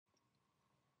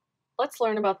let's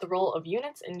learn about the role of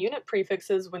units and unit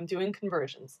prefixes when doing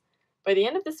conversions. By the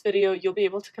end of this video, you'll be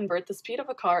able to convert the speed of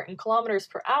a car in kilometers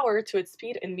per hour to its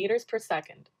speed in meters per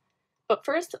second. But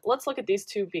first, let's look at these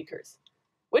two beakers.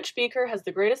 Which beaker has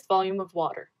the greatest volume of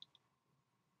water?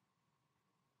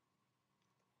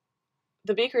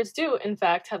 The beakers do, in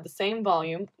fact, have the same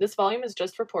volume. This volume is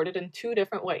just reported in two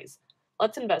different ways.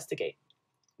 Let's investigate.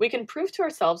 We can prove to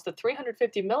ourselves that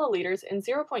 350 milliliters and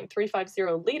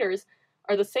 0.350 liters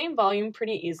are the same volume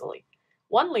pretty easily.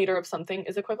 1 liter of something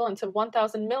is equivalent to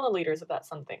 1,000 milliliters of that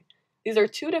something. These are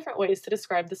two different ways to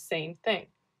describe the same thing.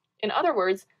 In other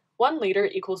words, 1 liter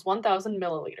equals 1,000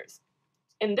 milliliters.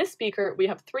 In this beaker, we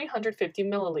have 350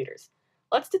 milliliters.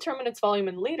 Let's determine its volume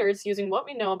in liters using what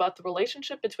we know about the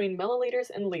relationship between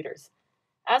milliliters and liters.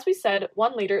 As we said,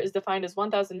 1 liter is defined as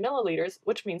 1,000 milliliters,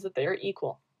 which means that they are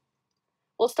equal.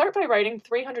 We'll start by writing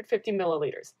 350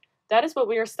 milliliters. That is what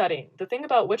we are studying, the thing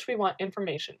about which we want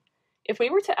information. If we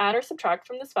were to add or subtract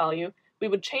from this value, we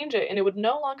would change it and it would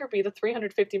no longer be the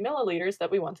 350 milliliters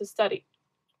that we want to study.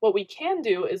 What we can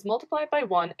do is multiply it by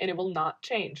 1 and it will not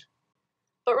change.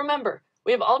 But remember,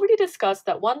 we have already discussed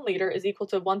that 1 liter is equal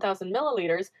to 1,000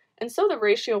 milliliters, and so the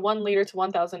ratio 1 liter to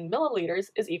 1,000 milliliters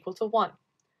is equal to 1.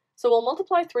 So we'll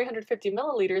multiply 350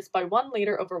 milliliters by 1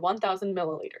 liter over 1,000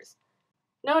 milliliters.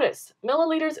 Notice,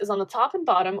 milliliters is on the top and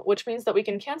bottom, which means that we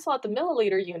can cancel out the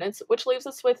milliliter units, which leaves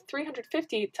us with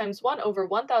 350 times 1 over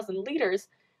 1,000 liters,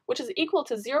 which is equal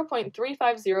to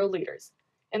 0.350 liters.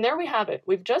 And there we have it.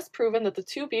 We've just proven that the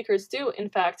two beakers do, in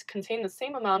fact, contain the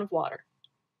same amount of water.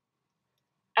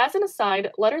 As an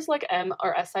aside, letters like M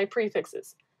are Si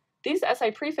prefixes. These Si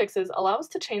prefixes allow us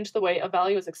to change the way a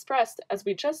value is expressed, as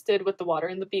we just did with the water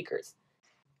in the beakers.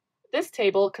 This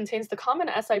table contains the common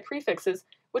Si prefixes,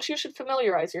 which you should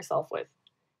familiarize yourself with.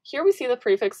 Here we see the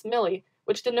prefix milli,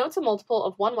 which denotes a multiple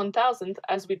of 1/1000th,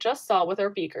 as we just saw with our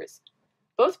beakers.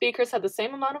 Both beakers had the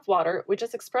same amount of water, we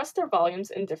just expressed their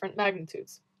volumes in different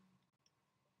magnitudes.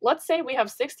 Let's say we have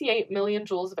 68 million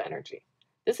joules of energy.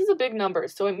 This is a big number,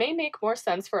 so it may make more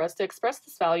sense for us to express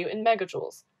this value in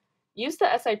megajoules. Use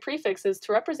the Si prefixes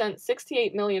to represent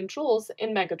 68 million joules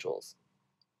in megajoules.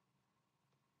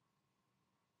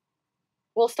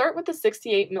 We'll start with the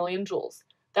 68 million joules.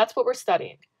 That's what we're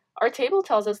studying. Our table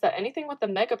tells us that anything with the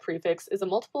mega prefix is a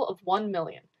multiple of 1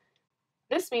 million.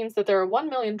 This means that there are 1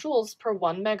 million joules per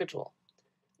 1 megajoule.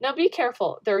 Now be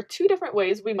careful, there are two different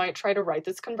ways we might try to write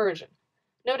this conversion.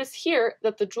 Notice here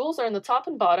that the joules are in the top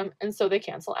and bottom, and so they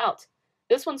cancel out.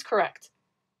 This one's correct.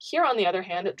 Here, on the other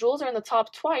hand, joules are in the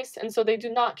top twice, and so they do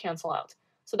not cancel out.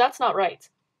 So that's not right.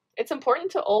 It's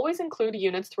important to always include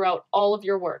units throughout all of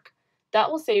your work.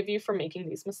 That will save you from making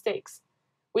these mistakes.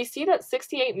 We see that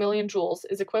 68 million joules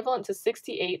is equivalent to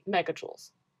 68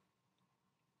 megajoules.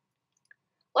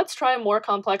 Let's try a more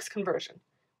complex conversion.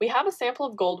 We have a sample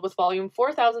of gold with volume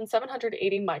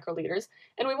 4,780 microliters,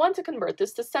 and we want to convert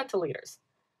this to centiliters.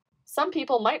 Some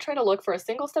people might try to look for a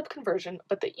single-step conversion,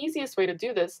 but the easiest way to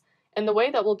do this, and the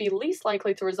way that will be least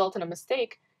likely to result in a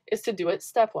mistake, is to do it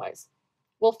stepwise.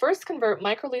 We'll first convert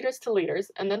microliters to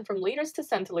liters, and then from liters to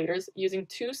centiliters using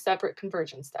two separate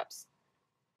conversion steps.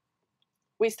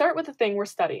 We start with the thing we're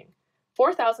studying,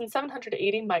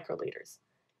 4,780 microliters.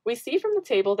 We see from the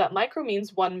table that micro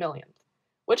means 1 millionth.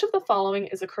 Which of the following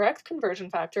is a correct conversion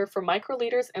factor for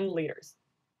microliters and liters?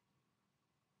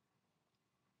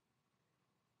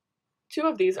 Two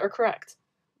of these are correct.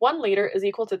 1 liter is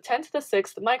equal to 10 to the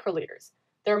 6th microliters.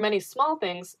 There are many small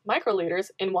things,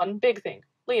 microliters, in one big thing,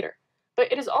 liter.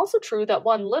 But it is also true that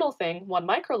one little thing, 1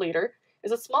 microliter,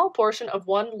 is a small portion of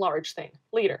one large thing,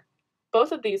 liter.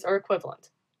 Both of these are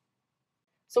equivalent.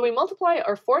 So we multiply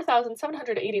our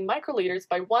 4,780 microliters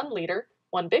by 1 liter,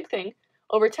 one big thing,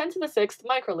 over 10 to the 6th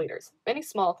microliters, many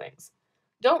small things.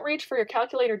 Don't reach for your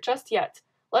calculator just yet.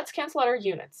 Let's cancel out our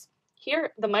units.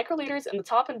 Here, the microliters in the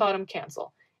top and bottom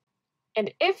cancel.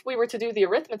 And if we were to do the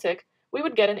arithmetic, we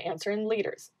would get an answer in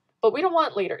liters. But we don't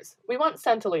want liters, we want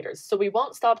centiliters, so we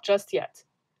won't stop just yet.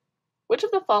 Which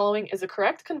of the following is a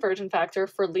correct conversion factor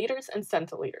for liters and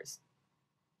centiliters?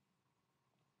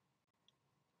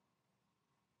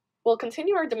 We'll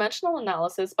continue our dimensional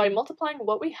analysis by multiplying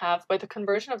what we have by the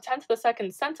conversion of 10 to the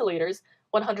 2nd centiliters,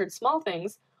 100 small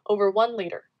things, over 1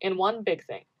 liter, in one big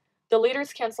thing. The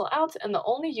liters cancel out, and the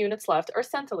only units left are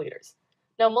centiliters.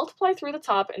 Now multiply through the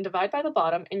top and divide by the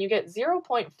bottom, and you get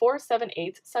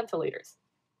 0.478 centiliters.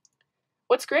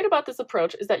 What's great about this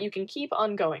approach is that you can keep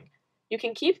on going. You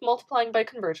can keep multiplying by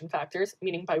conversion factors,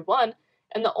 meaning by 1,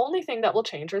 and the only thing that will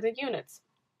change are the units.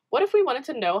 What if we wanted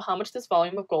to know how much this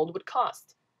volume of gold would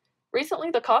cost?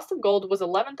 Recently, the cost of gold was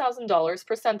 $11,000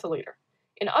 per centiliter.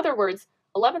 In other words,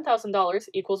 $11,000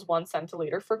 equals 1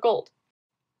 centiliter for gold.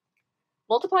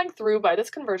 Multiplying through by this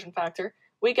conversion factor,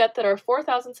 we get that our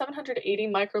 4,780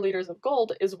 microliters of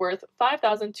gold is worth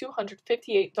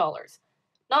 $5,258.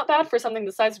 Not bad for something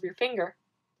the size of your finger.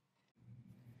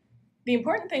 The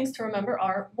important things to remember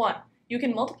are 1. You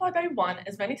can multiply by 1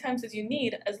 as many times as you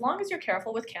need as long as you're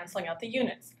careful with canceling out the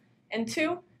units. And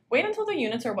 2. Wait until the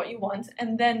units are what you want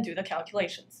and then do the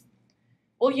calculations.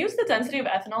 We'll use the density of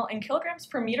ethanol in kilograms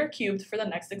per meter cubed for the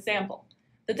next example.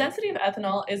 The density of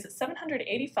ethanol is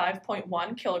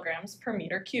 785.1 kilograms per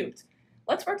meter cubed.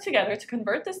 Let's work together to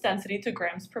convert this density to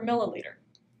grams per milliliter.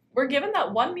 We're given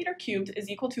that 1 meter cubed is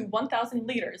equal to 1,000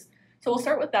 liters, so we'll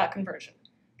start with that conversion.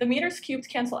 The meters cubed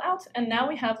cancel out, and now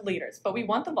we have liters, but we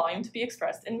want the volume to be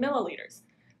expressed in milliliters.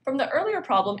 From the earlier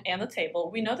problem and the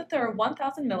table, we know that there are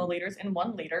 1,000 milliliters in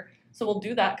 1 liter, so we'll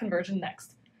do that conversion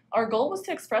next. Our goal was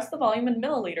to express the volume in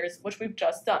milliliters, which we've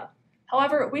just done.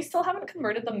 However, we still haven't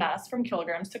converted the mass from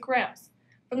kilograms to grams.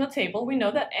 From the table, we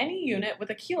know that any unit with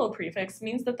a kilo prefix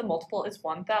means that the multiple is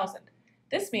 1,000.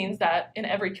 This means that in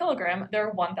every kilogram, there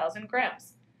are 1,000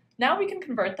 grams. Now we can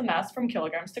convert the mass from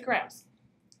kilograms to grams.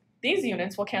 These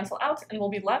units will cancel out and we'll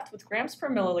be left with grams per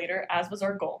milliliter, as was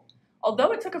our goal.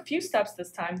 Although it took a few steps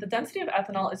this time, the density of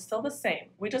ethanol is still the same.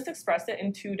 We just expressed it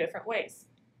in 2 different ways.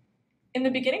 In the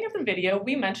beginning of the video,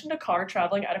 we mentioned a car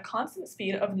traveling at a constant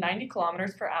speed of 90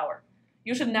 kilometers per hour.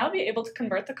 You should now be able to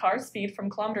convert the car's speed from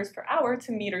kilometers per hour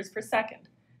to meters per second.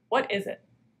 What is it?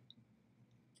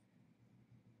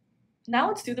 Now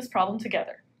let's do this problem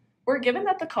together. We're given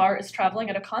that the car is traveling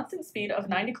at a constant speed of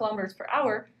 90 kilometers per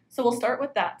hour, so we'll start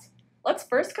with that. Let's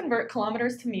first convert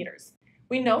kilometers to meters.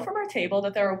 We know from our table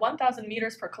that there are 1,000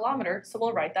 meters per kilometer, so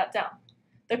we'll write that down.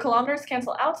 The kilometers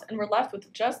cancel out and we're left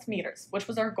with just meters, which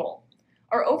was our goal.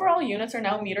 Our overall units are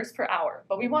now meters per hour,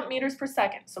 but we want meters per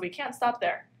second, so we can't stop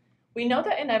there. We know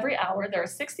that in every hour there are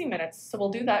 60 minutes, so we'll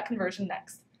do that conversion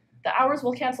next. The hours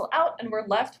will cancel out and we're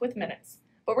left with minutes.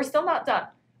 But we're still not done.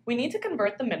 We need to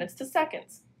convert the minutes to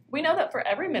seconds. We know that for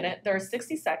every minute there are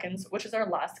 60 seconds, which is our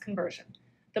last conversion.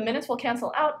 The minutes will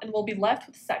cancel out and we'll be left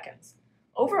with seconds.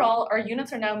 Overall, our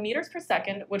units are now meters per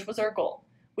second, which was our goal.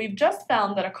 We've just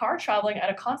found that a car traveling at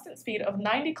a constant speed of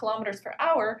 90 kilometers per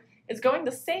hour is going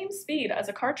the same speed as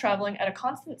a car traveling at a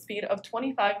constant speed of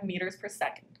 25 meters per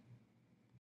second.